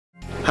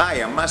Hi,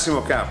 I'm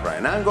Massimo Capra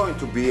and I'm going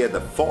to be at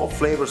the Fall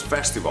Flavors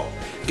Festival.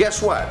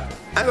 Guess what?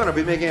 I'm going to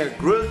be making a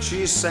grilled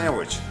cheese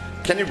sandwich.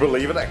 Can you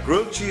believe it? A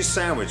grilled cheese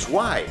sandwich.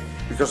 Why?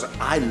 Because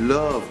I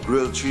love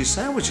grilled cheese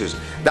sandwiches.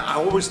 Now, I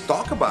always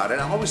talk about it.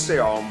 I always say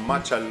how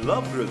much I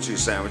love grilled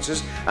cheese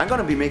sandwiches. I'm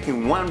going to be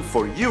making one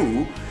for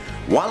you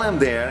while I'm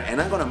there, and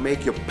I'm going to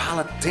make your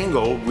palate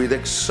tingle with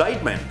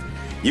excitement.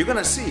 You're going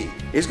to see.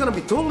 It's going to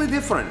be totally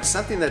different.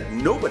 Something that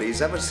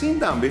nobody's ever seen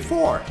done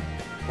before.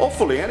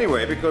 Hopefully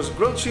anyway, because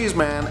grilled cheese,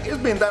 man, it's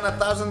been done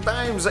 1,000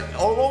 times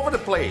all over the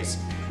place.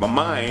 But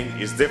mine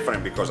is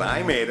different because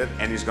I made it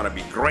and it's gonna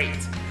be great.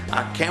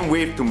 I can't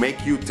wait to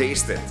make you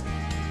taste it.